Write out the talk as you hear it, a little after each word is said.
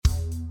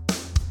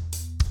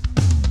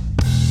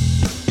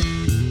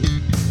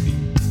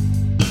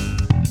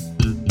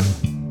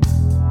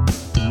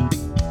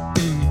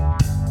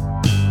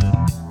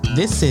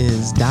This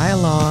is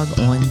Dialogue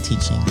on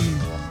Teaching.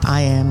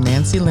 I am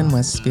Nancy Lynn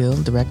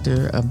Westfield,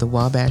 Director of the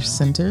Wabash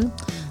Center.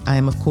 I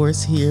am, of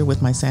course, here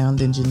with my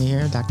sound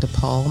engineer, Dr.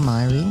 Paul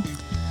Myrie.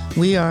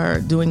 We are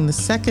doing the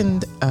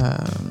second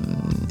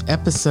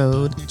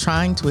episode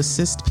trying to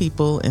assist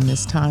people in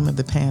this time of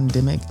the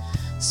pandemic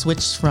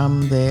switch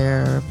from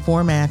their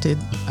formatted,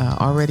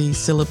 already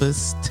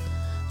syllabused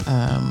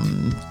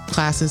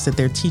classes that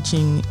they're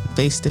teaching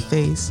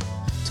face-to-face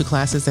to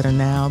classes that are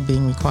now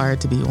being required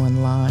to be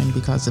online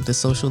because of the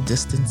social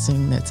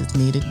distancing that's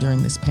needed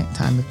during this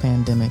time of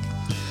pandemic.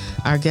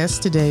 Our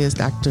guest today is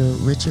Dr.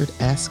 Richard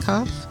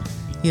Ascough.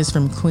 He is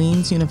from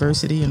Queen's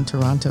University in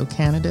Toronto,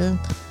 Canada,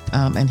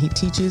 and he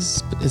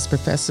is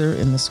professor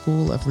in the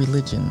School of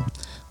Religion.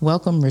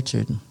 Welcome,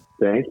 Richard.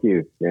 Thank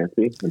you,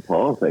 Nancy and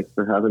Paul. Thanks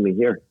for having me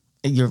here.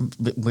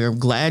 We're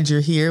glad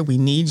you're here. We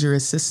need your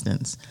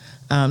assistance.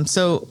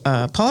 So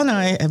Paul and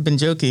I have been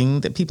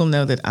joking that people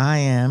know that I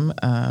am,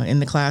 in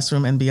the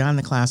classroom and beyond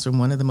the classroom,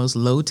 one of the most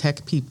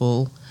low-tech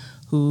people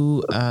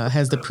who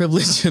has the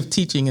privilege of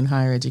teaching in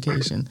higher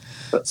education.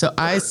 So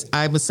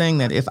I was saying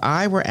that if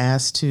I were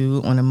asked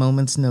to, on a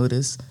moment's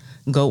notice,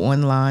 go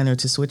online or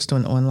to switch to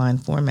an online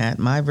format,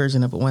 my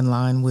version of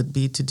online would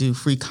be to do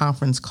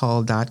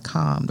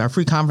freeconferencecall.com, or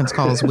free conference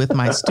calls with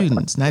my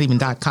students, not even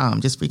 .com,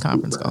 just free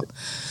conference call.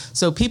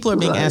 So people are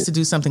being asked to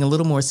do something a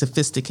little more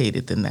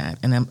sophisticated than that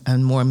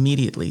and more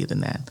immediately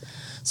than that.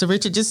 So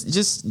Richard,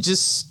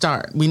 just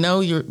start. We know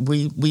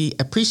we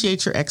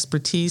appreciate your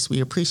expertise. We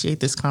appreciate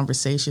this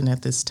conversation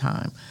at this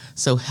time.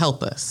 So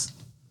help us.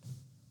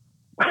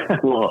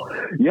 Well,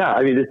 yeah,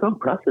 I mean, it's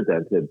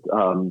unprecedented.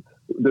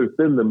 There's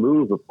been the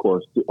move, of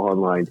course, to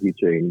online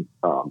teaching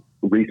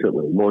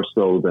recently, more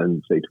so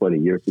than, say, 20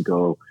 years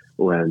ago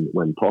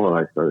when Paul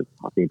and I started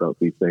talking about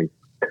these things.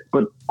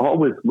 But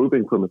always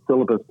moving from a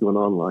syllabus to an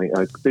online,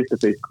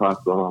 face-to-face class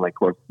to an online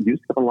course, you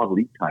used to have a lot of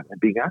lead time. And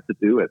being asked to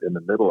do it in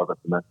the middle of a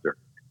semester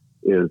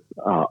is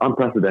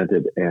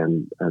unprecedented,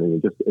 and I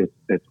mean,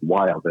 it's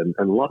wild. And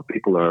a lot of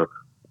people are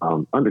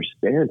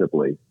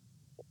understandably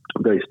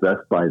very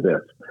stressed by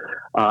this.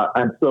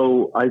 And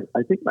so I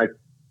think my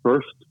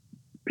first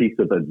piece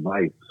of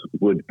advice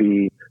would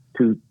be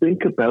to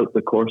think about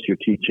the course you're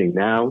teaching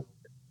now.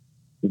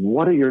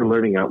 What are your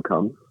learning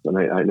outcomes? And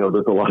I know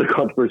there's a lot of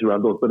controversy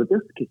around those, but at this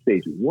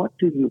stage, what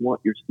do you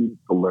want your students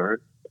to learn?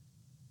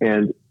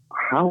 And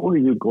how are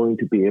you going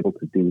to be able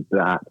to do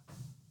that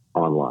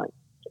online?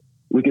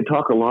 We could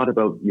talk a lot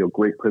about,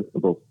 great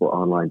principles for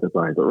online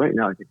design, but right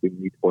now I think we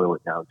need to boil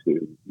it down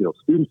to,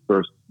 students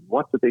first.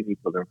 What do they need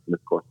to learn from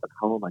this course, and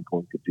how am I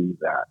going to do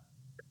that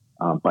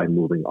by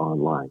moving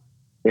online?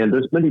 And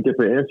there's many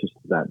different answers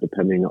to that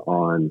depending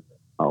on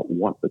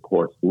what the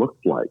course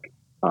looks like.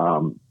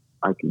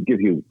 I can give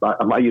you,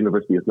 my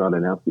university has not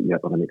announced it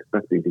yet, but I'm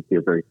expecting to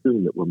hear very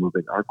soon that we're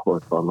moving our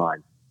course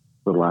online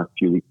for the last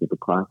few weeks of the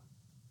class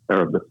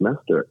or of the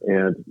semester.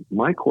 And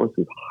my course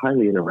is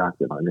highly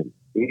interactive. I'm in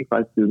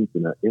 85 students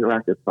in an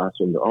interactive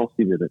classroom. They're all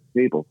seated at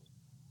tables.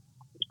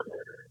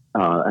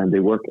 And they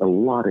work a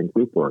lot in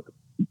group work.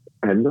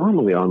 And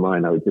normally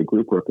online, I would say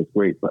group work is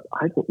great, but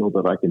I don't know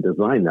that I can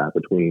design that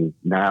between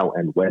now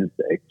and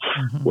Wednesday,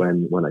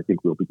 when I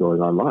think we'll be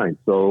going online.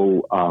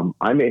 So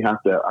I may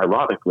have to,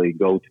 ironically,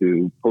 go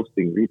to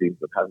posting readings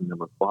and having them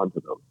respond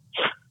to those.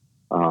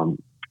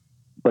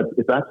 But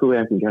if that's the way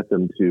I can get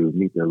them to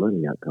meet their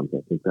learning outcomes,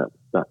 I think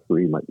that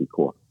three might be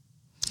core.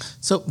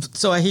 So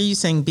I hear you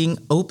saying being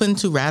open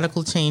to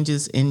radical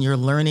changes in your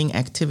learning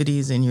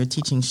activities and your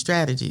teaching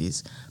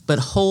strategies, but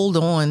hold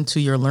on to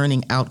your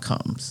learning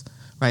outcomes.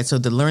 Right. So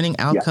the learning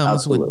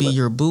outcomes would be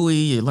your buoy.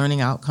 Your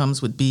learning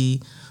outcomes would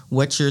be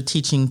what you're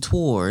teaching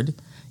toward,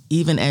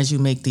 even as you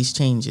make these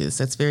changes.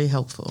 That's very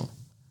helpful.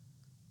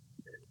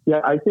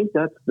 Yeah, I think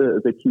that's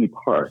the key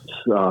part,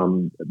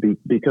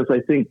 because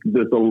I think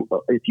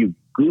if you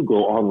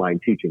Google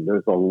online teaching,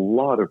 there's a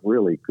lot of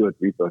really good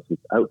resources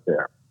out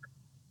there.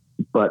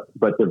 But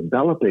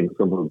developing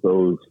some of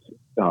those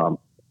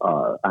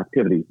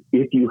activities,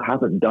 if you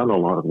haven't done a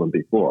lot of them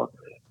before,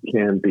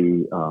 can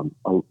be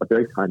a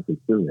very time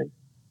consuming.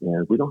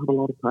 And we don't have a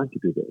lot of time to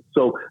do this.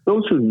 So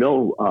those who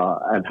know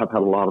and have had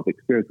a lot of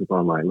experience with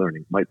online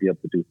learning might be able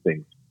to do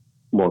things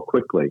more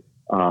quickly.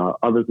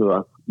 Others of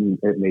us,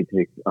 it may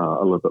take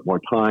a little bit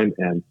more time.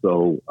 And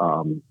so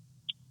I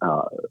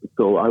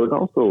would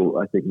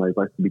also, I think my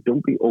advice would be,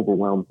 don't be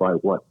overwhelmed by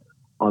what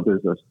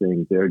others are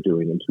saying they're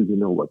doing until you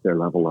know what their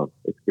level of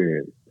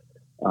experience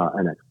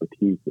and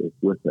expertise is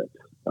with it.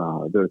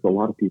 There's a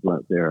lot of people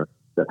out there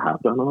that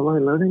have done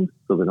online learning,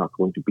 so they're not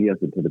going to be as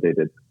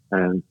intimidated.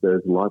 And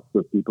there's lots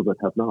of people that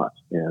have not.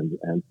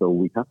 And so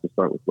we have to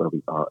start with where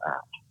we are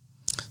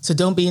at. So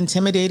don't be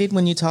intimidated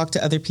when you talk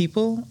to other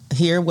people.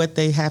 Hear what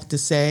they have to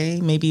say,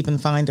 maybe even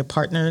find a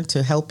partner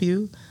to help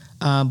you.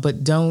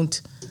 But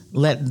don't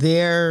let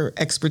their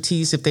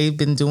expertise, if they've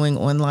been doing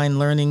online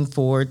learning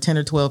for 10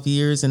 or 12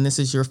 years and this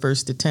is your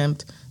first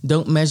attempt,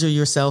 don't measure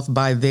yourself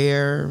by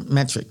their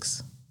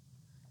metrics.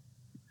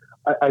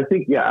 I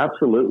think, yeah,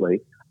 absolutely.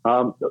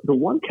 The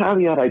one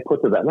caveat I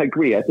put to that, and I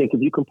agree, I think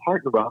if you can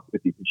partner up,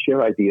 if you can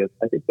share ideas,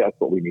 I think that's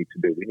what we need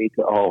to do. We need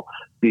to all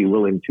be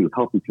willing to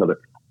help each other.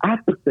 At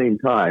the same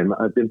time,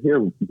 I've been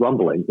hearing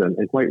rumblings, and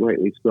quite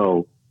rightly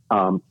so,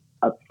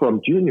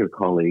 from junior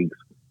colleagues,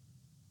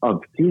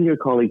 of senior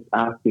colleagues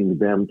asking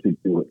them to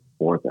do it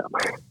for them.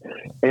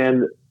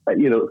 And,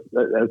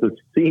 as a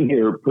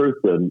senior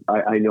person,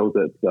 I know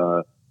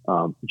that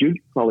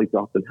junior colleagues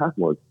often have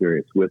more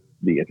experience with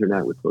the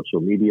internet, with social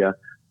media,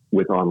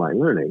 with online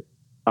learning.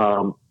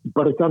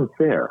 But it's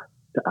unfair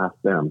to ask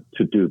them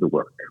to do the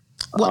work.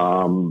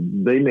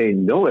 They may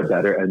know it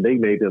better, and they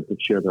may be able to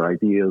share their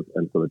ideas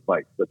and some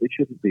advice, but they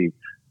shouldn't be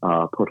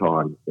put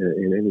on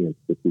in any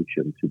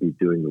institution to be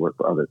doing the work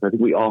for others. I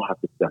think we all have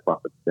to step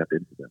up and step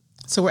into this.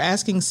 So we're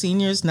asking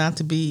seniors not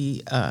to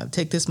be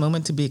take this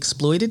moment to be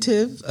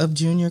exploitative of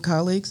junior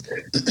colleagues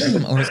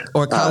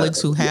or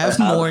colleagues who have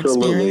more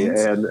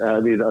experience. And I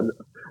mean,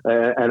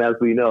 and as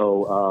we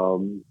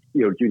know,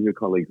 junior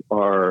colleagues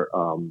are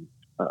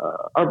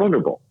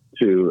vulnerable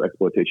to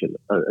exploitation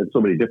in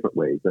so many different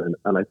ways. And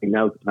I think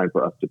now is the time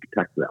for us to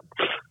protect them.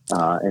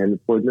 And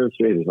for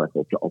administrators, I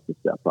hope to also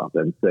step up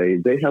and say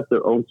they have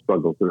their own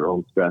struggles, their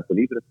own stress. And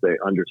even if they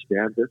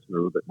understand this and are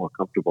a little bit more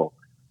comfortable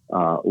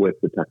with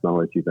the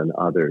technology than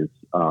others,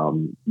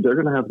 they're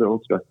going to have their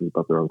own stresses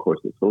about their own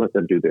courses. So let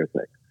them do their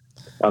thing.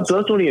 So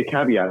that's only a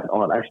caveat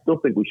on. I still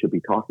think we should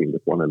be talking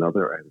with one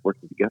another and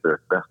working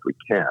together as best we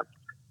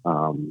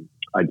can.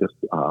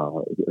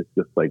 It's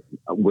just like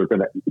we're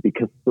going to,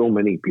 because so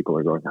many people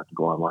are going to have to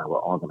go online, we're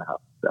all going to have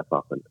to step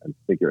up and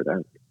figure it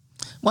out.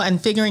 Well, and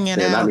figuring it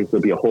out. And that means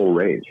there'll be a whole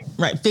range.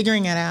 Right.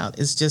 Figuring it out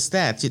is just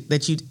that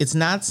it's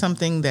not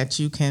something that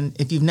you can,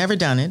 if you've never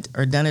done it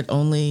or done it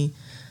only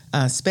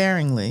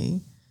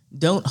sparingly,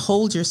 don't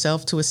hold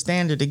yourself to a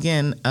standard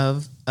again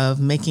of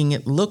making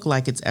it look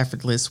like it's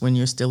effortless when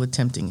you're still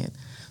attempting it.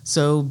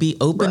 So be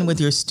open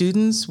with your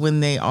students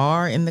when they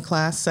are in the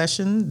class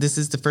session. This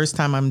is the first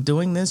time I'm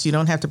doing this. You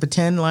don't have to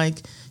pretend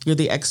like you're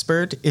the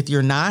expert if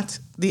you're not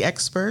the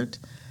expert.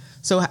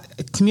 So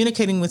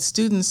communicating with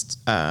students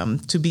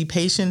to be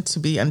patient, to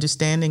be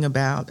understanding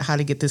about how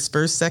to get this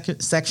first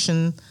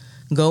session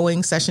going,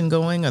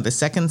 or the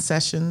second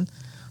session.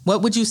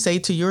 What would you say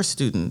to your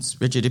students,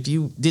 Richard, if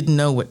you didn't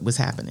know what was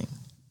happening?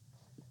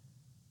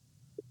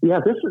 Yeah,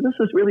 this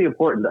is really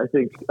important. I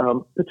think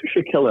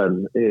Patricia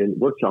Killen, in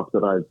workshops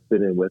that I've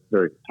been in with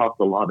her, talked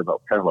a lot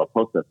about parallel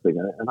processing,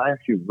 and I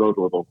actually wrote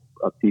a little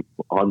piece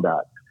on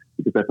that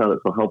because I found it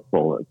so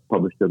helpful. It's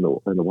published in the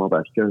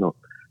Wabash Journal.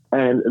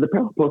 And the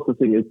parallel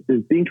processing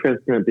is being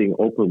transparent, being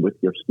open with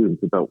your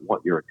students about what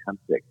you're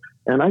attempting.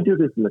 And I do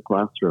this in the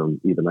classroom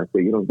even. I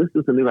say, this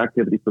is a new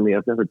activity for me.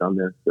 I've never done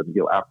this. And,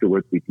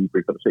 afterwards we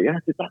debrief and say,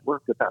 did that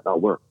work? Did that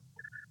not work?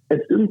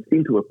 And students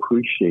seem to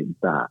appreciate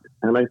that.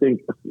 And I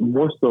think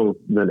more so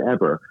than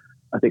ever,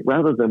 I think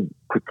rather than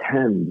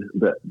pretend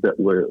that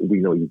we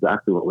know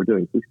exactly what we're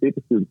doing, we say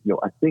to students,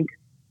 I think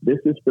this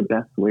is the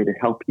best way to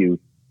help you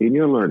in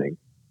your learning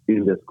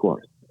in this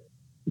course.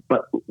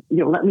 But,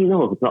 let me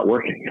know if it's not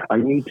working. I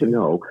need to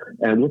know.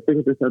 And we'll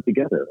figure this out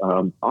together.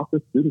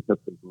 Often students have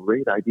some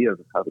great ideas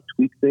of how to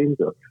tweak things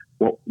or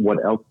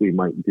what else we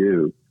might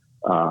do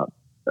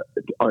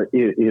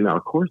in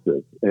our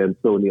courses. And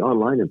so in the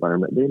online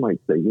environment, they might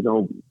say,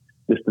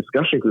 this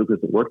discussion group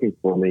isn't working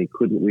for me.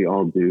 Couldn't we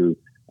all do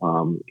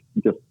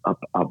just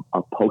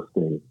a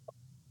posting,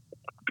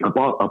 a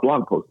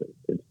blog posting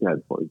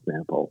instead, for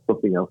example,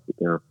 something else that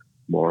they're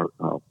more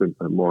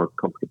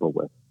comfortable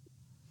with.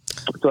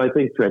 So I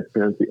think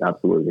transparency,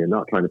 absolutely, and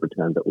not trying to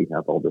pretend that we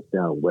have all this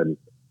down when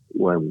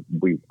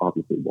we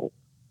obviously won't.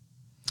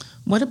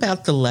 What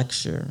about the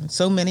lecture?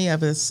 So many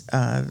of us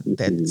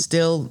that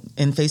still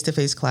in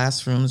face-to-face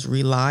classrooms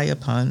rely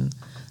upon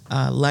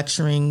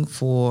lecturing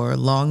for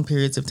long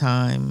periods of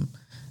time,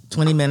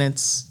 20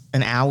 minutes,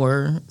 an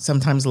hour,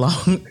 sometimes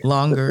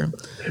longer.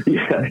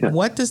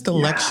 What does the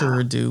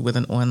lecturer do with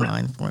an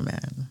online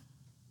format?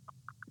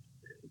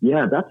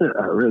 Yeah, that's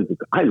a really good.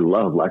 I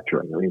love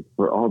lecturing. I mean,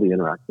 for all the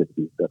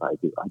interactivities that I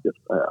do, I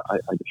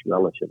just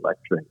relish in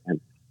lecturing.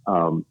 And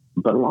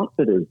but a lot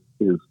of it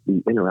is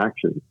the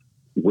interaction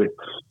with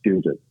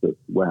students as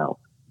well.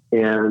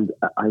 And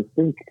I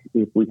think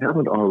if we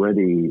haven't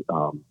already,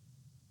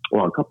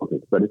 a couple of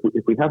things. But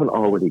if we haven't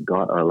already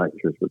got our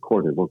lectures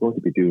recorded, we're going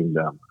to be doing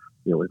them,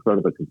 in front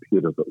of a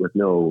computer, but with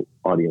no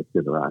audience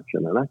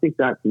interaction. And I think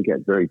that can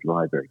get very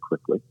dry very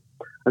quickly.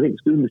 I think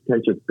students'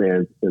 attention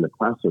spans in the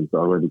classrooms are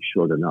already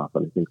short enough,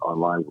 and I think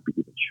online will be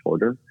even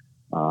shorter.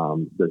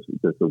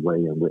 There's a way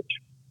in which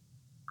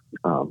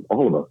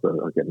all of us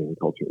are getting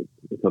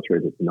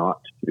enculturated not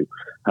to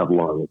have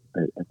long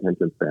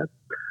attention spans.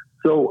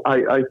 So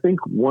I think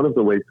one of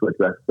the ways to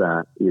address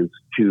that is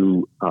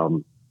to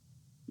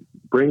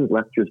bring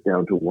lectures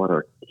down to what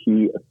are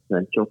key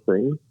essential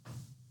things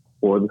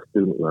for the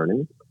student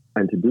learning,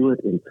 and to do it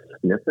in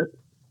snippets,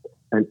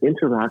 and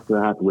interact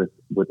that with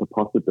the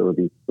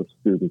possibilities for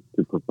students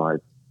to provide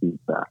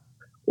feedback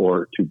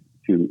or to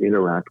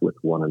interact with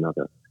one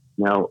another.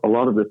 Now, a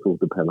lot of this will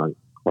depend on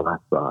class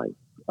size.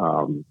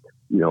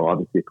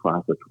 obviously a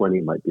class of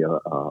 20 might be a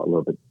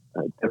little bit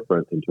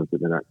different in terms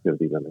of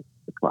interactivity than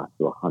a class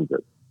of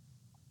 100.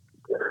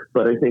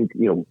 But I think,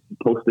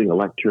 posting a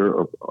lecture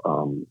or,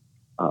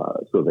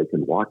 so they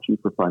can watch you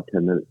for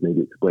 5-10 minutes,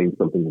 maybe explain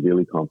something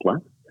really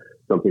complex,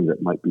 something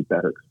that might be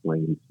better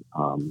explained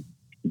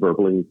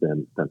verbally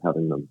than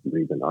having them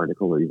read an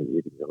article or even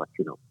reading your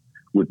lecture notes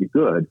would be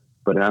good.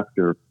 But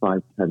after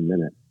 5-10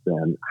 minutes,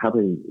 then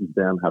having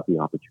them have the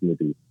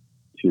opportunity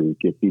to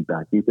give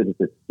feedback, even if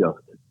it's just,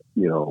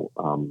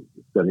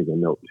 sending a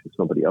note to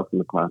somebody else in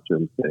the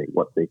classroom saying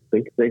what they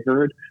think they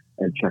heard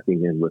and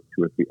checking in with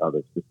 2 or 3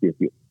 others to see if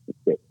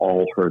they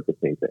all heard the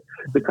same thing.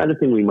 The kind of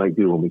thing we might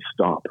do when we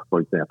stop,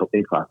 for example,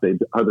 in class,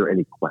 are there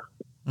any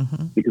questions?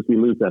 Mm-hmm. Because we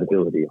lose that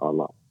ability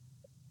online.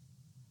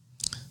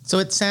 So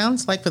it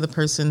sounds like for the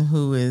person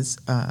who is,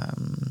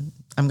 I'm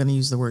going to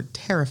use the word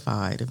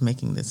terrified of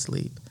making this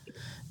leap,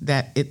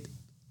 that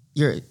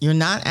you're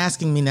not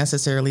asking me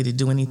necessarily to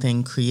do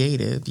anything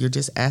creative. You're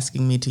just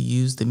asking me to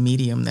use the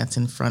medium that's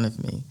in front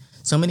of me.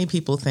 So many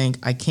people think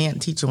I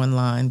can't teach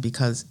online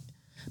because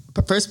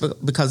of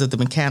the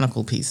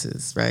mechanical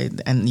pieces, right?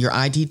 And your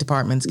IT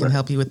departments can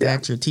help you with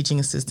that. Your teaching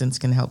assistants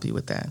can help you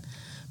with that.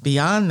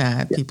 Beyond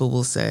that, people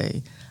will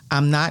say,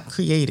 I'm not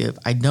creative.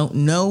 I don't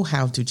know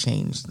how to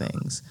change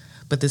things.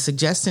 But the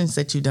suggestions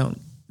that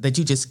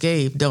you just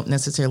gave don't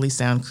necessarily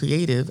sound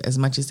creative as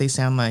much as they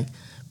sound like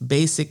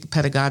basic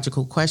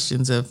pedagogical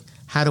questions of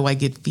how do I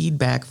get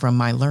feedback from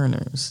my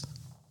learners?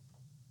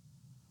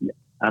 Yeah,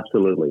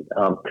 absolutely.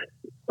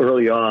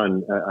 Early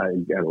on,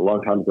 a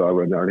long time ago, I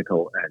wrote an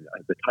article, and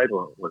the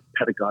title was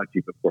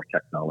Pedagogy Before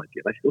Technology,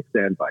 and I still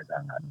stand by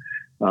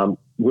that.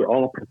 We're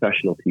all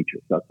professional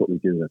teachers. That's what we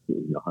do. That's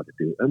what we know how to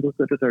do, and we're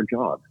good at our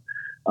jobs.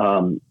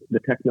 The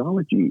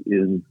technology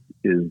is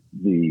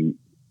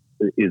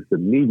the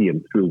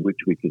medium through which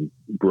we can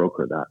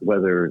broker that.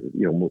 Whether,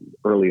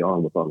 early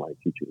on with online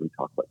teaching, we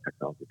talk about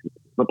technology.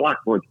 The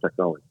blackboard's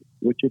technology,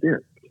 which it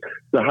is.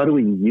 So how do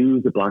we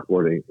use the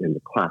blackboard in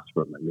the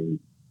classroom? I mean,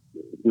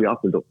 we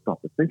often don't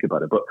stop to think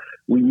about it, but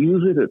we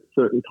use it at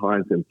certain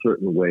times in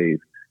certain ways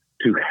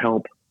to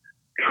help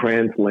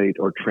translate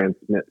or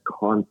transmit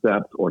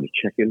concepts, or to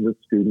check in with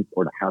students,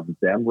 or to have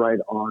them write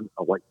on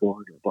a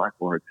whiteboard or a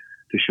blackboard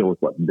to show us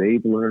what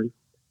they've learned.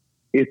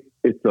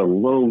 It's a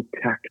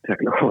low-tech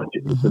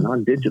technology. It's a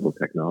non-digital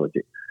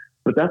technology.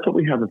 But that's what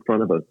we have in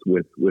front of us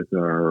with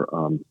our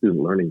student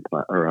learning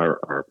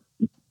our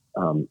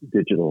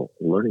digital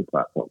learning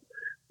platform.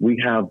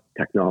 We have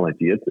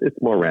technology. It's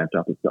more ramped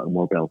up. It's got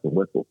more bells and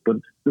whistles, but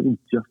it's still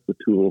just the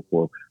tool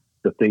for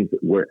the things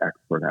that we're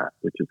expert at,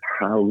 which is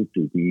how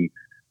do we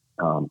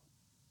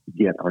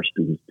get our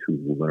students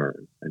to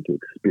learn and to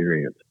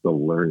experience the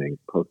learning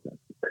process.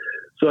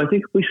 So I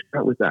think if we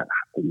start with that,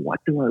 what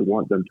do I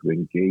want them to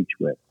engage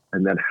with?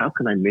 And then how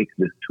can I make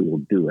this tool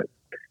do it?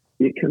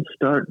 It can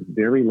start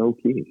very low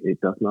key.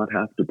 It does not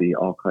have to be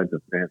all kinds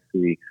of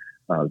fancy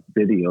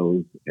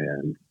videos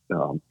and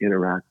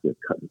interactive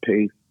cut and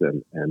paste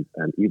and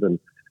even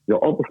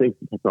all the things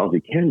that technology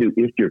can do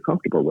if you're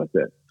comfortable with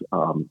it.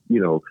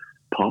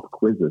 Pop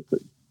quizzes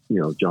that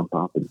jump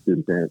up and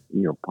students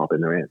pop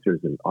in their answers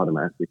and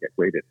automatically get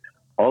graded.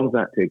 All of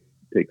that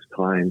takes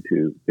time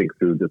to think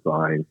through,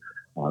 design,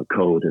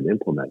 code, and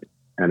implement.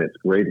 And it's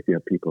great if you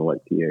have people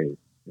like TAs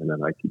and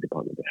an IT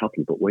department to help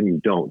you. But when you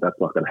don't, that's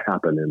not going to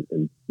happen.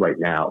 And right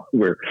now,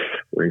 we're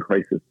in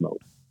crisis mode.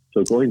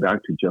 So going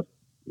back to just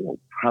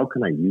how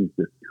can I use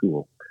this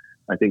tool?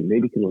 I think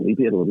maybe can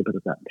alleviate a little bit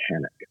of that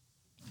panic.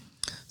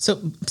 So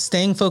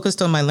staying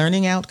focused on my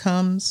learning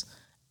outcomes,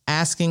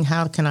 asking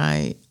how can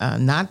I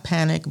not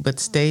panic, but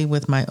stay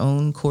with my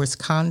own course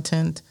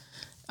content.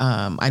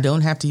 I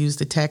don't have to use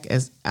the tech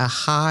as a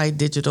high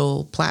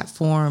digital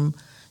platform.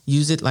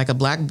 Use it like a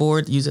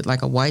blackboard, use it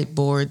like a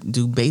whiteboard,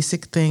 do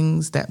basic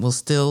things that will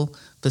still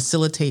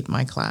facilitate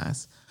my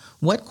class.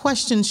 What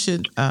questions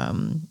should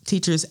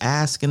teachers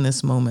ask in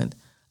this moment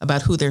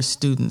about who their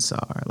students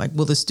are? Like,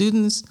 will the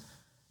students,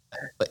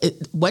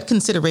 what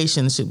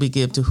considerations should we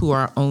give to who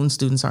our own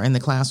students are in the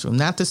classroom?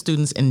 Not the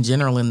students in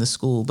general in the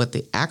school, but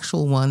the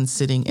actual ones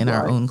sitting in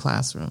our own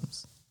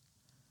classrooms.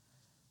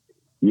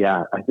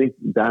 Yeah, I think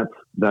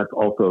that's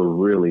also a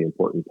really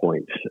important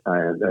point,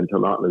 and to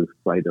not lose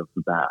sight of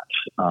that,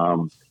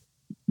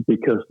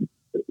 because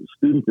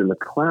students in the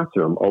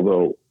classroom,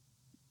 although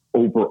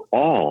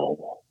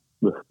overall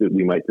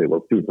we might say,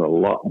 well, students are a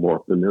lot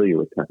more familiar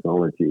with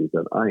technology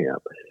than I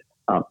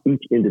am.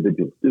 Each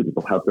individual student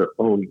will have their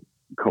own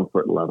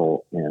comfort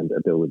level and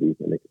abilities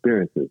and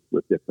experiences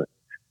with different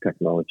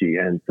technology,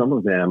 and some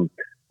of them.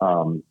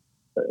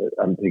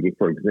 I'm thinking,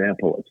 for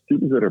example, of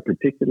students that are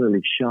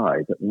particularly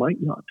shy that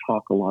might not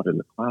talk a lot in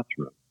the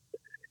classroom.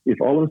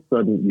 If all of a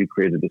sudden you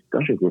create a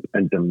discussion group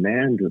and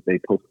demand that they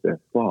post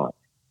their thoughts,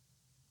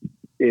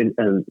 and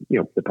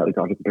the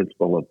pedagogical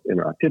principle of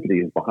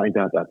interactivity is behind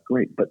that, that's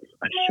great. But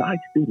a shy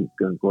student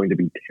is going to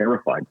be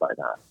terrified by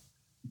that,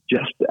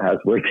 just as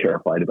we're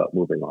terrified about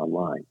moving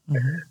online.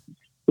 Mm-hmm.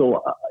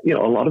 So, a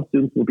lot of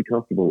students will be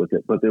comfortable with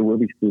it, but there will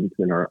be students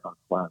in our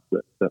class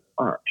that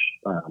aren't.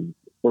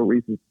 For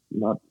reasons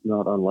not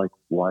unlike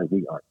why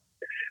we aren't.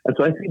 And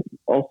so I think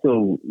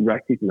also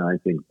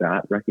recognizing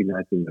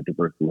the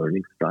diverse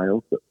learning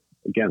styles that,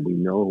 again, we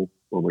know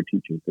when we're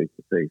teaching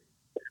face-to-face,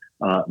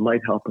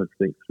 might help us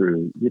think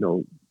through,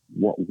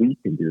 what we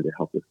can do to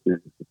help the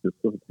students, to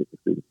facilitate the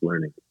students'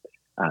 learning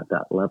at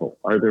that level.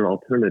 Are there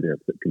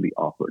alternatives that can be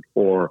offered?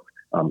 Or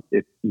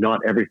if not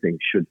everything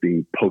should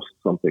be post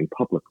something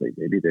publicly,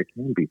 maybe there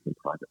can be some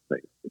private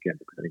things, again,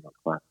 depending on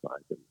class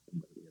size and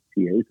whether you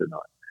have TAs or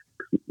not.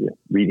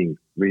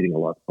 Reading a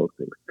lot of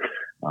postings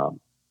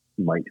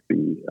might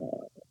be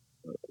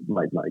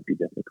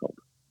difficult.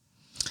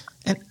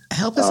 And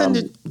help us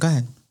go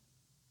ahead.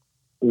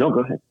 No,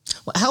 go ahead.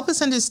 Well, help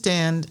us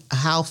understand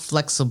how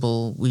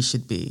flexible we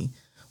should be.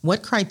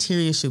 What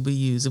criteria should we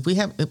use? If we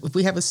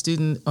have a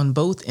student on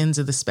both ends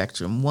of the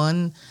spectrum,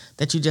 one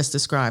that you just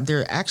described,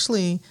 there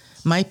actually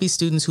might be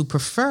students who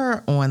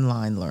prefer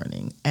online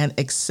learning and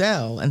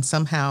excel and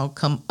somehow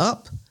come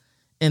up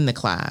in the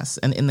class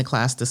and in the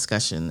class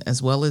discussion,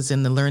 as well as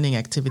in the learning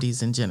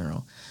activities in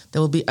general.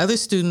 There will be other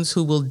students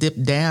who will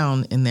dip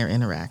down in their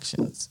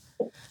interactions.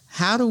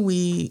 How do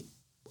we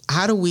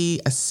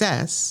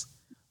assess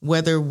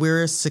whether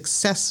we're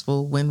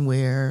successful when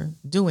we're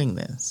doing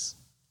this?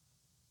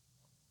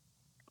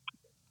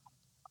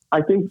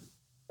 I think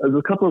there's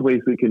a couple of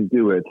ways we can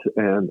do it.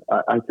 And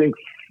I think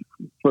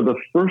for the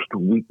first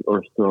week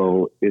or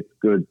so, it's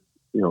good,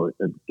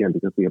 again,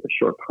 because we have a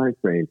short time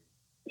frame,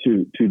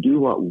 to do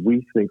what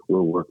we think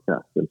will work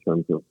best in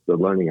terms of the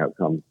learning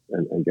outcomes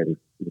and getting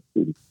the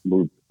students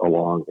moved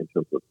along in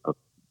terms of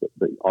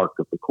the arc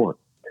of the course.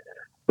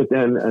 But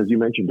then, as you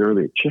mentioned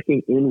earlier,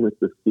 checking in with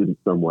the student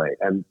some way.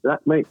 And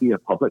that might be a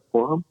public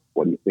forum.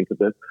 What do you think of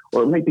this?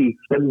 Or it might be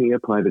send me a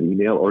private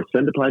email or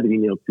send a private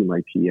email to my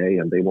TA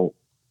and they won't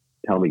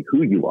tell me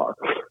who you are.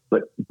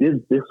 But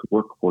did this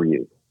work for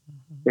you?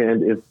 Mm-hmm.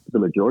 And if the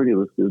majority of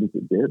the students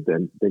it did,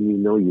 then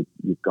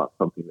you've got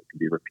something that can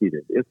be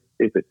repeated. If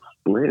it's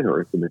split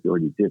or if the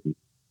majority didn't,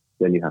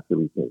 then you have to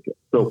rethink it.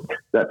 So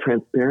that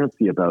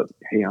transparency about,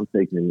 hey, I'm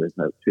figuring this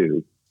out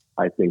too,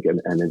 I think, and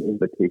an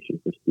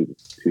invitation for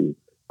students to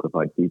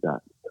provide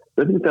feedback.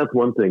 So I think that's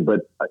one thing,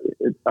 but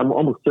I'm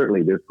almost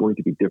certainly there's going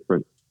to be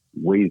different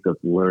ways of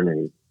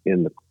learning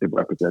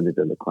represented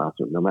in the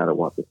classroom, no matter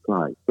what the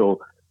size. So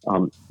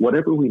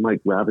whatever we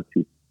might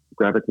gravitate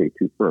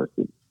to first,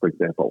 for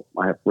example,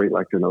 I have great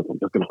lecture notes, I'm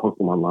just going to post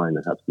them online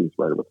and have students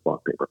write a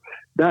response paper.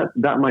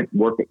 That might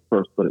work at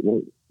first, but it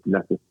won't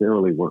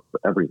necessarily work for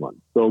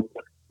everyone. So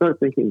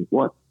start thinking,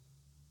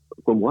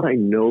 from what I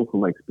know from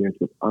my experience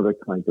with other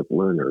kinds of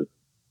learners,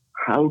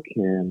 how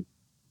can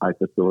I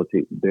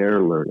facilitate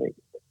their learning,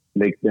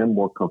 make them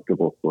more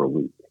comfortable for a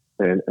week?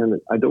 And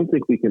I don't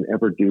think we can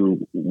ever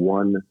do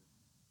one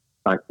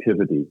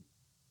activity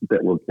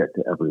that will get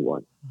to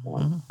everyone.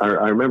 Mm-hmm.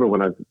 I remember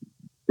when I was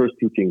first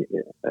teaching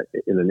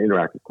in an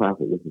interactive class,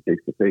 it was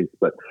face-to-face,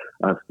 but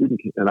a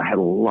student, and I had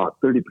 30%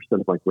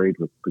 of my grade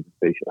was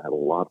participation. I had a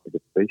lot of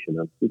participation.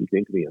 And a student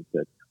came to me and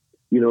said,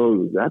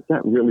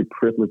 that really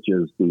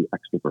privileges the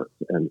extroverts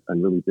and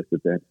really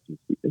disadvantages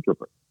the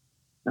introverts.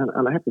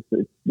 And I have to say,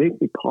 it made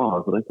me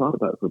pause, and I thought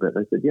about it for a bit.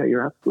 And I said, yeah,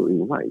 you're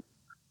absolutely right.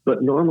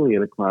 But normally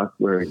in a class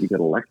where you get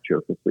a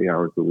lecture for 3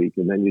 hours a week,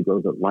 and then you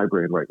go to the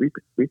library and write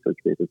research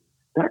papers,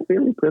 that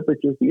really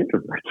privileges the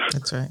introverts.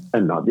 That's right.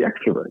 And not the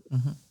extroverts.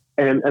 Mm-hmm.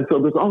 And so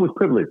there's always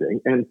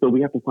privileging. And so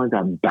we have to find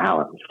that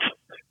balance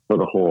for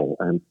the whole.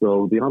 And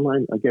so the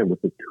online, again,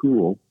 with the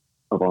tool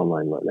of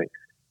online learning,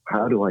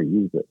 how do I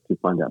use it to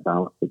find that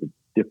balance of the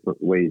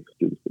different ways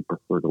students would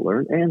prefer to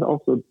learn and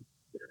also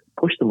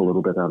push them a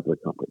little bit out of their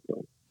comfort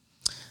zone?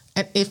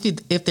 And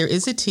if there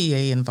is a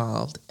TA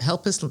involved,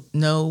 help us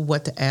know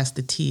what to ask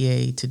the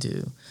TA to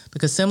do.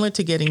 Because similar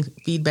to getting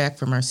feedback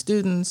from our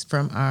students,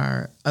 from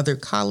our other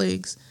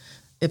colleagues,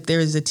 if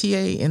there is a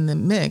TA in the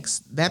mix,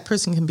 that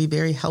person can be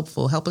very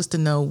helpful. Help us to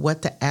know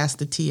what to ask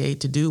the TA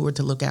to do or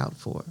to look out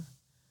for.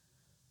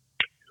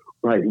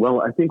 Right.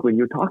 Well, I think when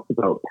you're talking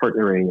about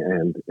partnering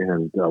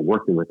and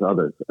working with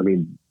others, I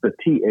mean, the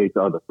TAs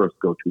are the first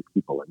go-to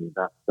people. I mean,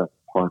 that's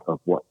part of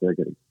what they're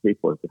getting paid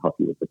for, to help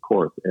you with the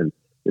course. And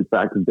in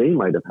fact, they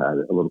might have had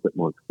a little bit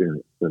more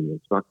experience than the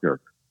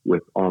instructor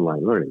with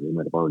online learning. They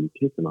might have already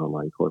taken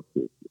online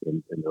courses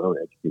in their own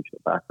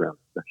educational background,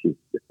 especially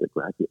if they're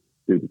graduate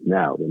students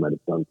now. They might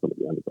have done some of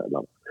the undergrad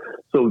level.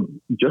 So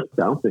just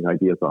bouncing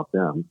ideas off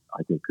them,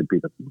 I think, could be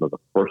one of the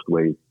first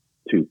ways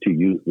to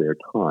use their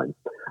time.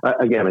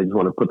 Again, I just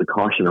want to put the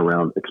caution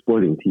around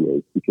exploiting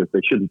TAs, because they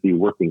shouldn't be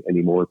working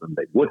any more than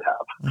they would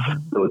have.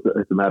 Mm-hmm. So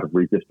it's a matter of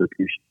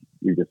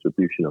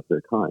redistribution of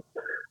their time.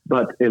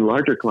 But in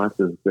larger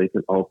classes, they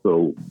can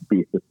also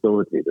be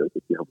facilitators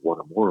if you have one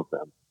or more of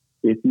them,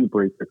 if you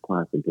break the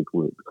class into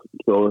groups.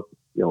 So if,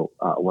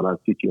 when I was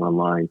teaching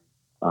online,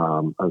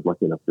 I was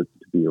lucky enough to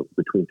be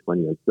between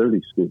 20 and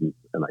 30 students,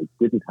 and I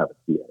didn't have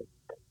a TA.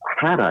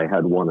 Had I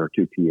had one or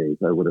two TAs,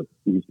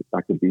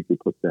 I could easily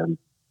put them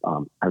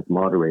as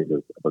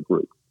moderators of a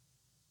group.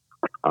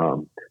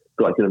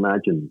 So I can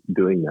imagine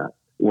doing that.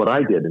 What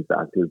I did, in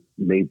fact, is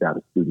made that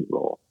a student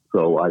role.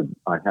 So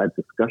I had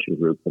discussion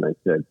groups, and I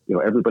said,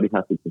 everybody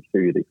has to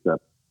contribute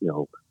except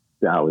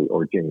Sally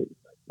or James.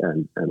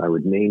 And I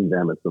would name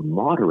them as the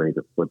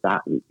moderator for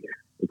that week.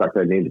 In fact,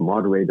 I named a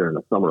moderator and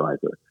a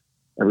summarizer.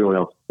 Everyone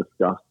else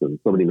discussed, and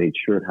somebody made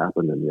sure it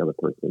happened, and the other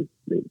person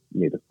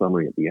made a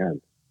summary at the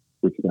end,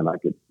 which then I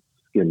could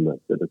skim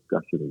the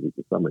discussion and read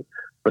the summary.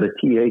 But a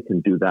TA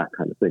can do that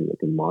kind of thing. They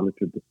can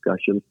monitor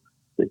discussions.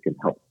 They can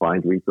help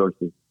find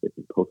resources. They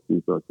can post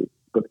resources.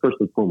 But first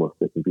and foremost,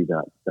 they can be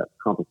that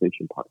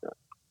conversation partner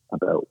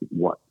about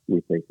what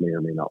we think may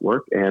or may not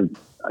work. And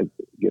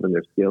given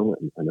their skill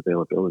and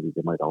availability,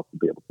 they might also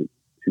be able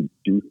to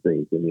do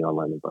things in the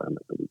online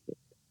environment that we think.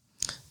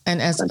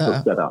 And as set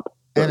up.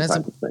 And as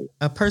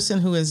a person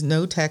who is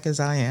no tech as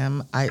I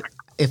am,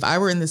 if I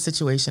were in this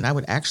situation, I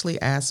would actually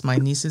ask my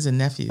nieces and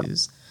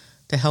nephews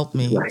to help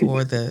me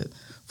for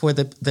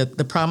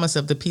the promise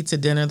of the pizza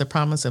dinner, the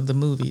promise of the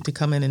movie, to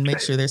come in and make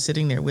sure they're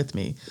sitting there with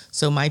me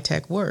so my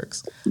tech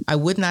works. I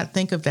would not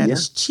think of that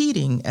as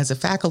cheating as a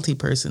faculty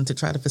person to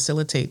try to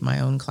facilitate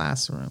my own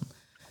classroom.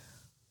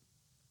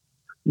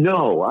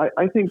 No,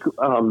 I think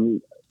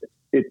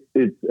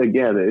it's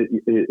again,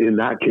 in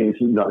that case,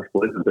 not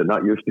explicit, they're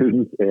not your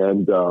students,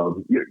 and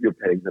you're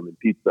paying them in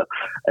pizza,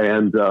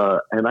 and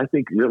I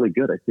think really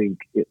good. I think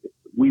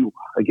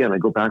I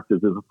go back to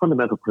the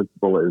fundamental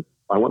principle is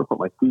I want to put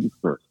my students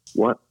first.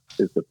 What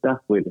is the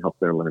best way to help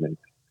their learning?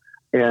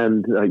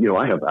 And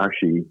I have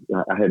actually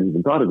I hadn't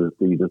even thought of this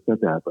until you just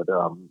said that, but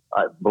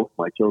both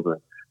my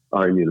children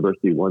are in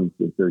university. One's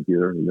in third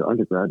year in their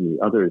undergrad, and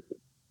the other is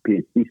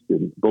PhD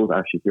students, both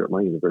actually here at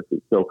my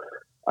university. So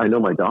I know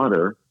my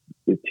daughter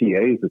is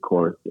TAs, of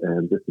course,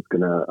 and this is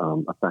going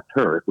to affect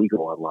her if we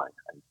go online.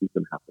 And she's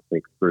going to have to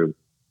think through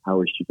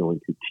how is she going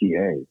to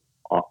TA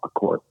a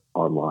course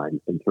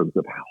online in terms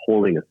of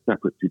holding a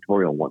separate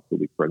tutorial once a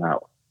week for an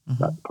hour.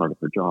 Mm-hmm. That's part of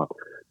her job.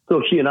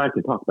 So she and I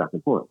can talk back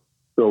and forth.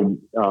 So,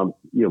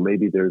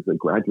 maybe there's a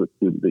graduate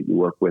student that you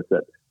work with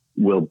that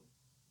will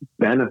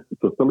benefit.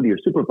 So somebody you're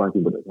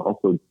supervising, but is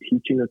also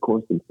teaching a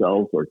course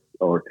themselves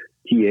or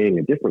TAing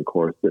a different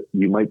course that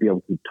you might be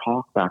able to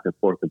talk back and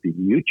forth and be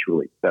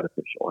mutually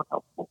beneficial or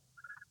helpful.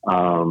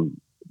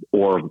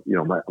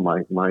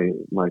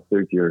 My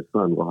third year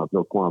son will have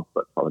no qualms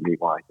but telling me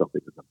why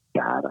something is a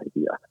bad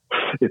idea.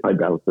 If I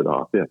bounce it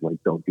off,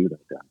 don't do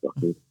that, Dad. Don't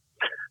do that.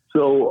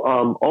 So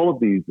all of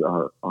these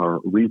are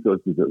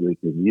resources that we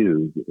can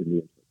use in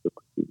the interest of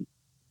our students.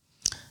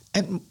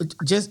 And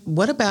just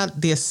what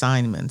about the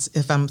assignments?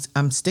 If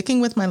I'm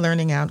sticking with my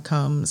learning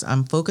outcomes,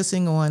 I'm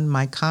focusing on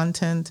my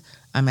content,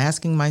 I'm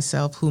asking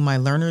myself who my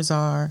learners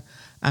are,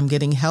 I'm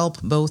getting help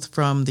both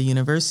from the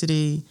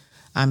university,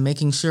 I'm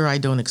making sure I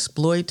don't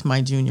exploit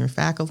my junior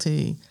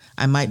faculty.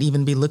 I might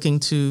even be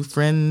looking to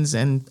friends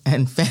and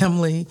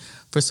family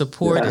for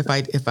support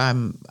if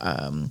I'm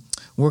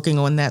working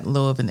on that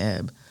low of an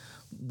ebb.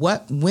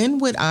 When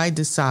would I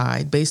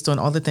decide, based on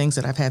all the things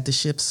that I've had to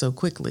shift so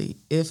quickly,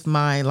 if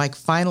my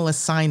final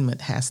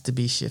assignment has to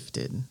be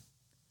shifted?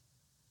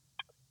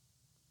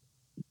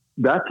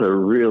 I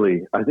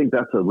think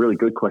that's a really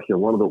good question.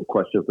 One of the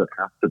questions that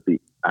has to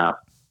be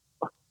asked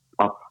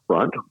up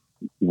front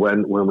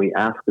when we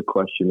ask the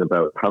question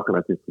about how can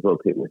I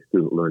facilitate my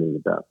student learning the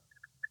best.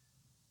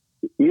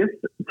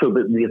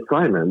 The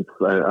assignments,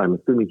 I'm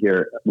assuming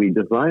here, we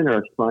design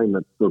our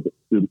assignments so that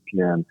students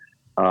can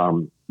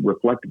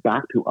reflect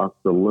back to us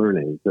the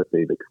learning that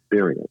they've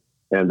experienced,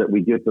 and that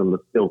we give them the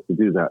skills to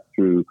do that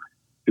through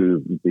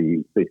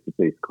the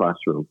face-to-face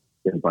classroom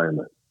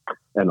environment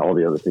and all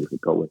the other things that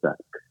go with that.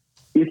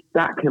 If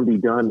that can be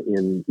done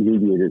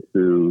mediated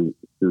through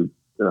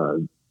the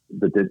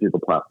digital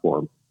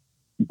platform,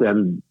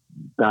 then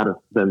that's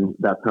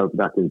how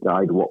that can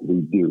guide what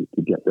we do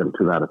to get them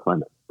to that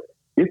assignment.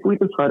 If we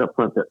decide up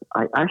front that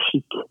I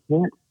actually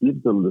can't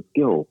give them the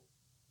skills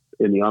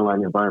in the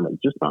online environment,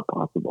 just not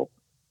possible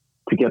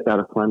to get that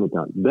assignment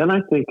done, then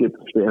I think it's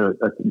fair.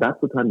 That's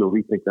the time to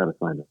rethink that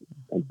assignment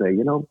and say,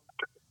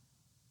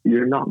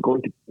 you're not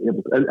going to be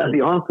able to, and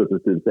be honest with the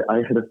students,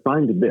 I had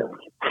assigned this,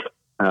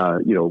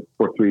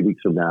 for 3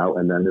 weeks from now,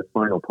 and then this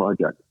final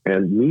project.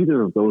 And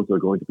neither of those are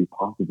going to be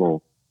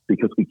possible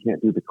because we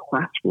can't do the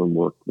classroom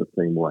work the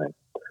same way.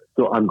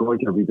 So I'm going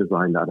to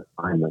redesign that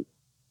assignment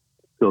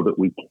so that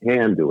we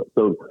can do it.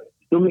 So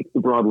still makes the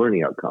broad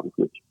learning outcomes,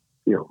 which,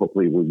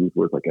 hopefully we'll use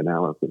words like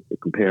analysis to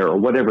compare or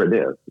whatever it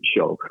is to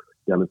show,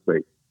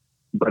 demonstrate.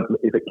 But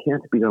if it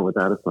can't be done with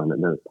that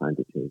assignment, then it's time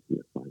to change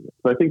the assignment.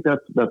 So I think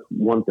that's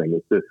one thing,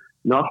 is to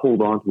not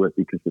hold on to it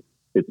because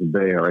it's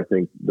there. I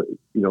think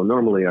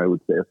normally I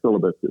would say a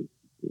syllabus is,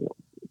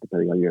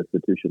 depending on your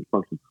institution,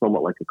 functions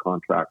somewhat like a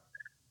contract.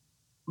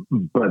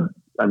 But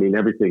I mean,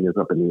 everything is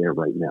up in the air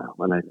right now,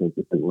 and I think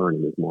that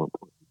learning is more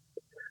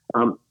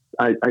important.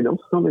 I know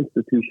some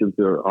institutions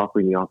are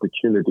offering the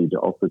opportunity to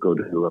also go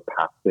to a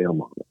pass-fail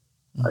model.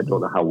 Mm-hmm. I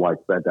don't know how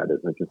widespread that is.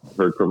 I just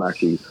heard from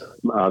actually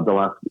the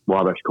last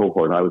Wabash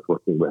cohort I was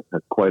working with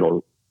had quite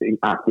an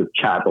active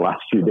chat the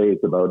last few days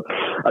about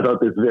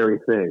this very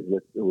thing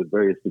with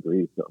various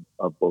degrees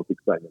of both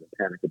excitement and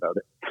panic about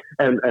it.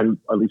 And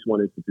at least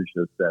one institution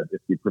has said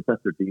if the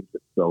professor deems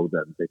it so,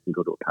 then they can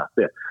go to a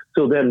pass-fail.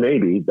 So then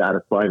maybe that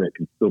assignment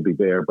can still be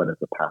there, but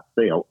it's a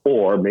pass-fail,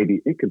 or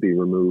maybe it could be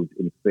removed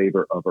in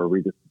favor of a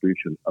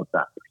redistribution of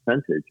that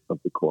percentage of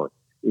the course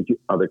into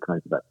other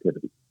kinds of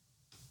activities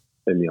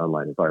in the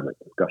online environment,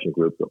 discussion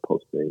groups or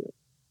posting,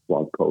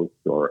 blog posts,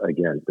 or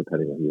again,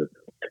 depending on your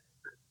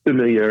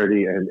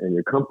familiarity and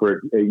your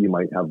comfort, you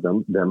might have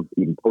them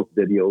even post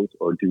videos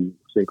or do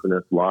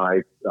synchronous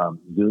live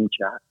Zoom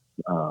chats,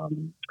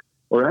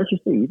 or I should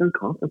say even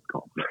conference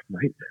calls,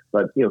 right?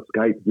 But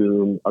Skype,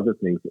 Zoom, other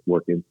things that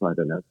work inside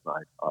and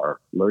outside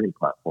our learning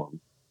platforms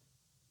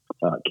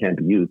can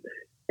be used,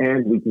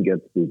 and we can get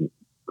students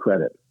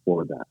credit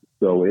for that.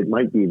 So it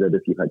might be that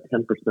if you had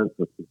 10%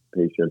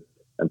 participation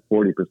and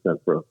 40%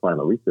 for a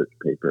final research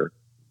paper,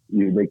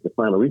 you make the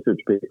final research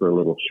paper a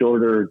little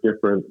shorter,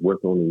 different,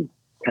 worth only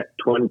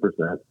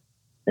 20%,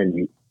 and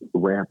you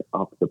ramp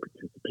up the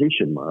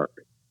participation mark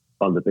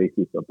on the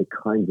basis of the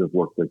kinds of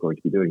work they're going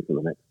to be doing for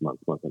the next month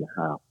and a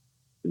half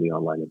in the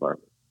online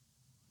environment.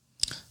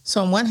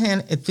 So on one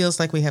hand, it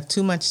feels like we have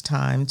too much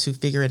time to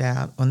figure it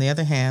out. On the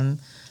other hand,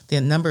 the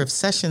number of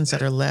sessions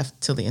that are left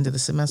till the end of the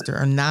semester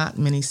are not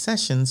many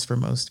sessions for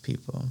most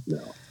people.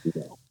 No,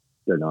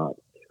 they're not.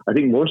 I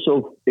think more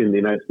so in the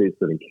United States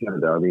than in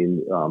Canada. I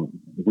mean,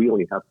 we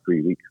only have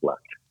 3 weeks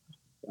left.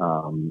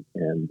 And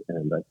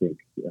I think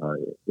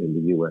in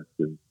the U.S.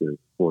 there's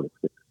 4 to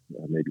 6,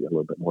 maybe a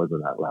little bit more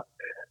than that left.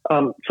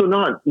 So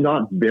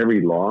not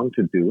very long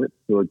to do it.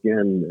 So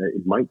again,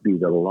 it might be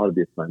that a lot of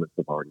the assignments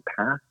have already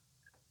passed,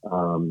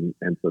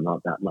 and so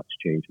not that much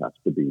change has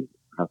to be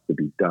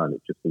done.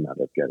 It's just a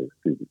matter of getting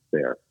students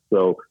there.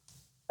 So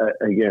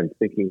again,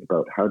 thinking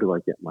about how do I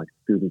get my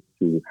students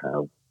to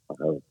have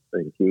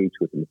engaged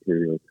with the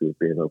material, to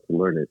be able to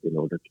learn it in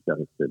order to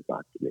demonstrate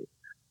back to me.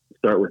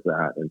 Start with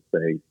that and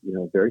say,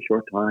 very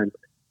short time,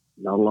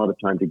 not a lot of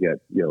time to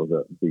get,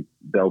 the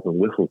bells and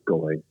whistles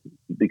going,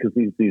 because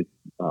these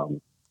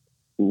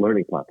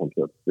learning platforms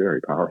are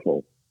very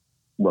powerful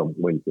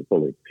when you can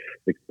fully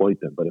exploit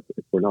them. But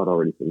if we're not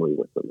already familiar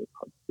with them, it's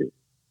hard to do.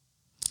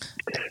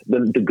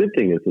 The good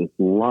thing is there's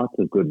lots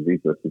of good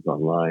resources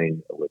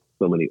online with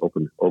so many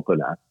open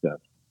access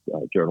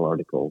journal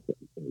articles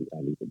and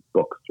even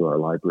books through our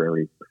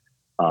library.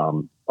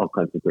 All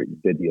kinds of great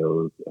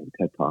videos and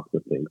TED Talks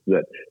and things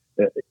that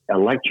a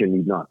lecture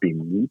need not be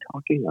me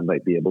talking. I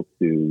might be able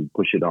to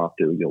push it off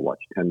to, watch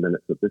 10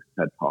 minutes of this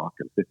TED Talk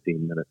and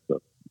 15 minutes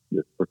of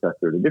this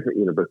professor at a different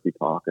university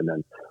talk, and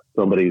then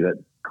somebody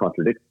that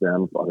contradicts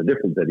them on a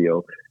different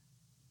video,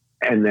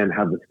 and then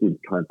have the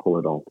students try and pull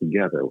it all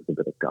together with a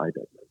bit of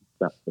guidance,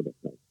 that sort of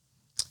thing.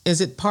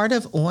 Is it part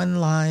of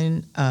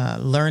online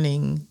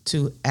learning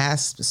to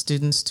ask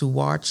students to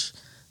watch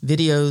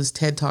videos,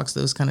 TED Talks,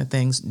 those kind of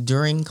things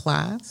during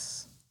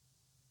class?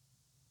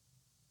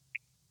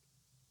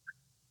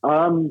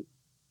 Again,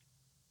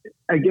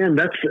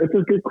 that's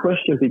a good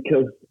question,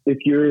 because I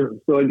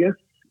guess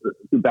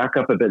to back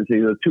up a bit and say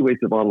the two ways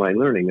of online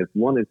learning is,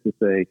 one is to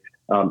say,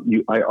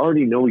 I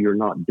already know you're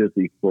not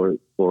busy for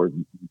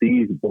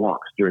these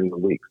blocks during the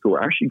week. So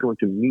we're actually going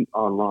to meet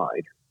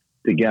online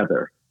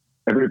together.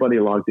 Everybody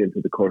logs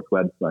into the course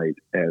website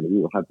and we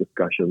will have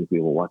discussions. We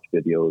will watch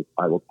videos.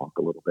 I will talk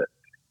a little bit.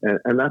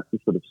 And that's the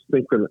sort of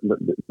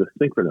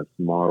synchronous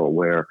model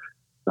where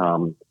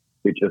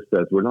it just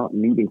says we're not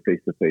meeting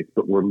face-to-face,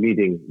 but we're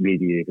meeting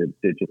mediated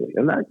digitally.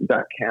 And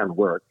that can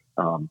work,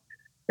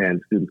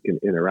 and students can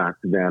interact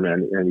then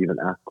and even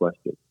ask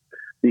questions.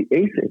 The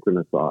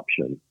asynchronous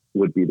option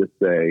would be to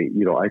say,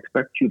 I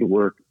expect you to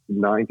work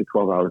 9 to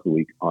 12 hours a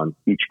week on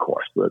each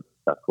course.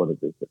 That's what it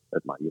is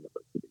at my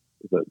university.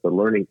 The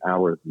learning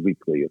hours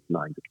weekly is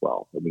 9 to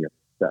 12, and we have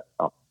set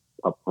up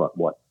front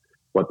what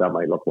that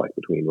might look like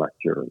between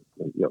lecture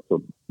and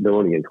so they're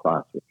only in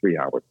class for 3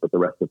 hours, but the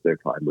rest of their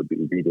time would be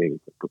reading,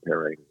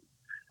 preparing,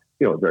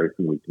 it varies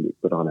from week to week,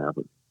 but on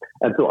average.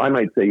 And so I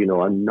might say,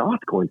 I'm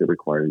not going to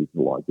require you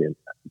to log in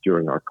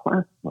during our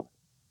class time,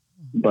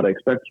 but I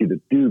expect you to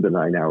do the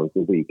 9 hours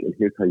a week, and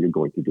here's how you're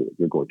going to do it.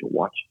 You're going to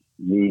watch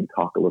me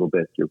talk a little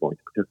bit, you're going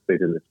to participate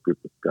in this group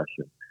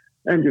discussion,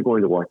 and you're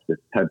going to watch this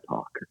TED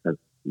Talk as,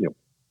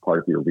 part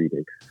of your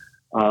reading.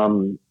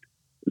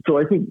 So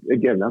I think,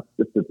 again, that's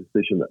just a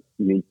decision that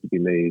needs to be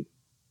made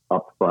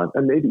up front,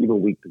 and maybe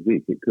even week to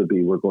week. It could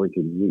be we're going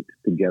to meet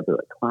together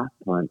at class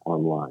time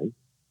online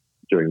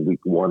during week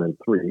 1 and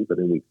 3, but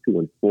in week 2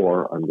 and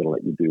 4, I'm going to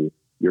let you do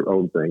your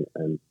own thing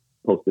and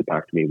post it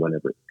back to me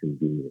whenever it's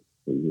convenient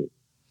for you.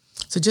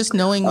 So just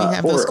knowing we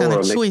have those kind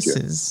of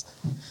choices,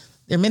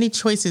 there are many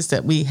choices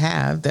that we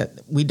have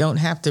that we don't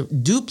have to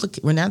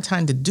duplicate. We're not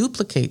trying to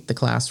duplicate the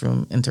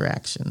classroom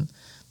interaction.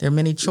 There are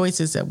many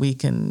choices that we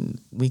can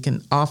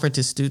offer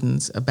to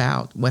students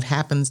about what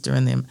happens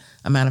during the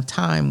amount of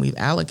time we've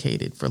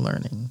allocated for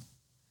learning.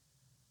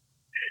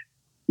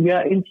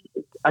 Yeah,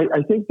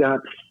 I think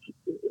that's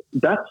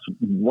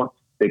what's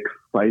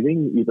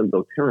exciting, even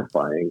though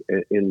terrifying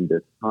in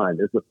this time.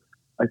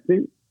 I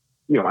think,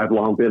 I've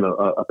long been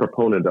a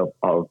proponent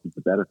of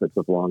the benefits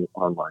of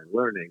online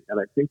learning,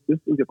 and I think this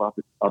will give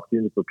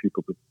opportunity for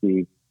people to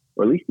see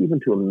or at least even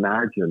to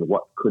imagine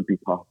what could be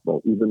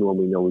possible, even when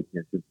we know we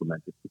can't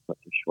implement it for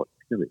such a short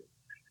period.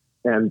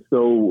 And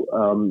so,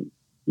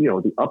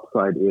 the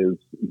upside is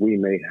we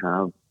may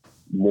have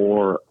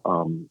more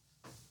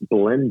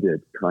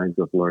blended kinds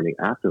of learning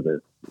after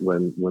this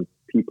when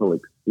people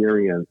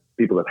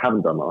that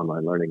haven't done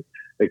online learning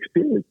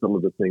experience some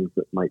of the things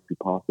that might be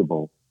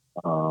possible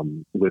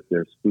with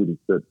their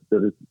students that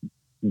is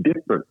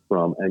different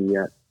from, and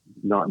yet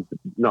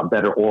not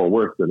better or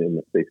worse than in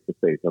the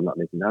face-to-face. I'm not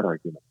making that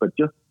argument, but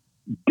just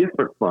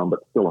different from, but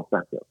still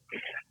effective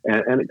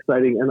and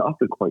exciting and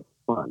often quite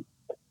fun.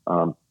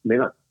 May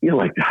not feel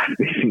like that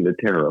facing the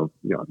terror of,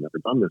 I've never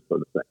done this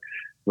sort of thing.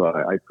 So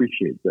I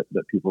appreciate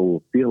that people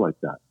will feel like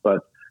that.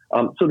 But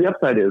so the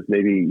upside is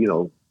maybe,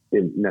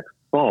 in next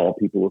fall,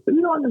 people will say,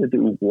 I'm going to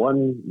do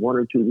one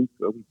or 2 weeks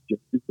where we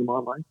just do some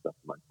online stuff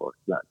in my course.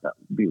 That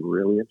would be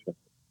really interesting.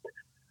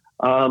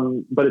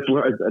 But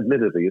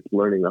admittedly, it's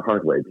learning the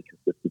hard way because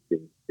this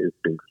is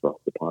being thrust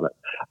upon it.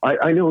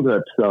 I know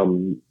that,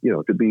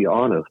 to be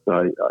honest,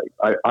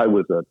 I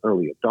was an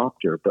early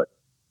adopter, but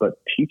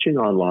teaching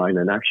online,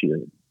 and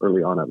actually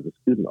early on I was a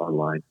student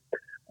online,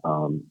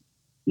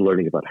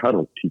 learning about how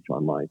to teach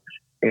online,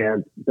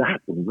 and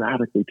that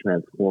radically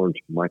transformed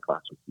my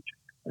classroom teaching.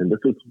 And this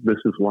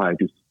is why I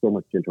do so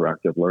much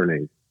interactive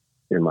learning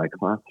in my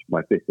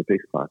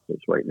face-to-face classes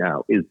right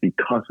now, is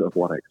because of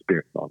what I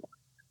experienced online.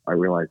 I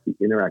realized the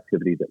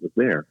interactivity that was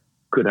there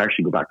could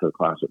actually go back to the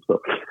classroom. So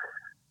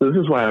this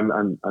is why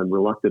I'm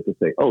reluctant to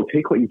say,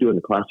 take what you do in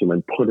the classroom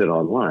and put it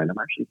online. I'm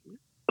actually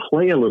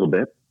play a little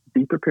bit,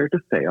 be prepared to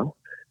fail.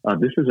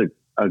 This is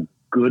a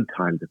good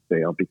time to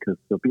fail because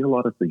there'll be a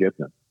lot of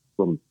forgiveness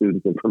from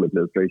students and from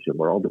administration.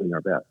 We're all doing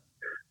our best.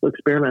 So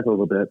experiment a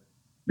little bit,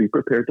 be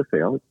prepared to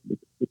fail.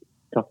 It's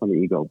tough on the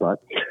ego, but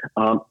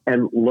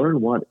and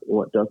learn what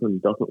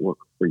doesn't work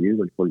for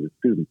you and for your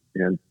students,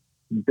 and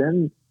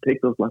then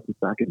take those lessons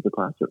back into the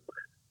classroom.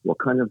 What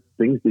kind of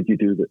things did you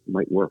do that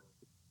might work?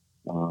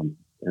 And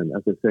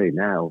as I say,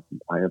 now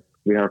I have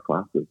 3-hour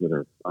classes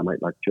that I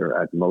might lecture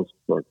at most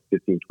for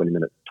 15, 20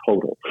 minutes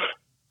total,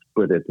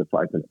 split into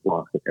 5-minute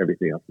blocks, and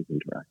everything else is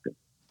interactive.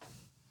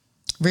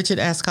 Richard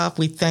Ascough,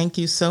 we thank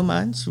you so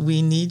much.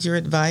 We need your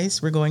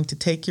advice. We're going to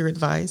take your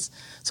advice.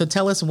 So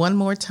tell us one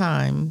more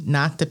time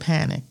not to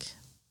panic.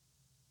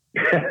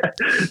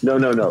 No.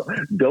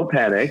 Don't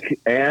panic.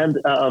 And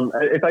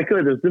if I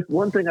could, there's this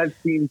one thing I've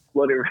seen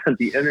floating around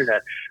the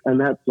internet, and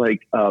that's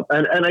like,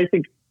 and I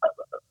think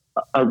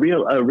a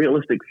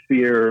realistic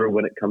fear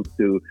when it comes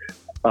to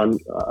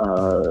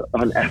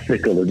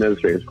unethical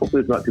administrators.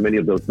 Hopefully, there's not too many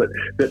of those, but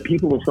that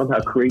people will somehow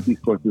create these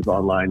courses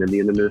online, and the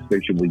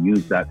administration will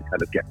use that to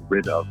kind of get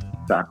rid of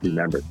faculty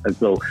members. And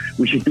so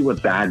we should do a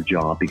bad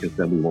job because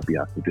then we won't be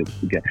asked to do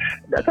this again.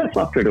 That's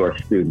not fair to our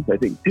students. I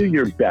think do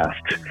your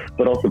best,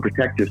 but also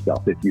protect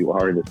yourself if you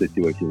are in a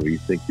situation where you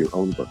think your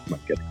own book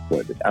might get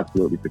exploited.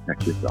 Absolutely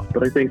protect yourself.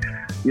 But I think,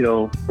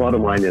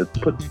 bottom line is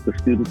put the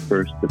students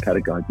first, the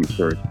pedagogy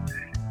first,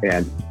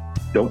 and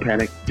don't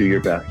panic, do your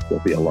best.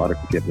 There'll be a lot of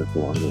forgiveness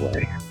along the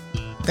way.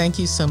 Thank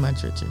you so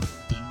much, Richard.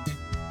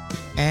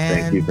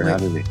 Thank you for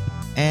having me.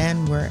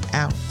 And we're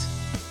out.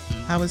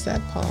 How was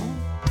that, Paul?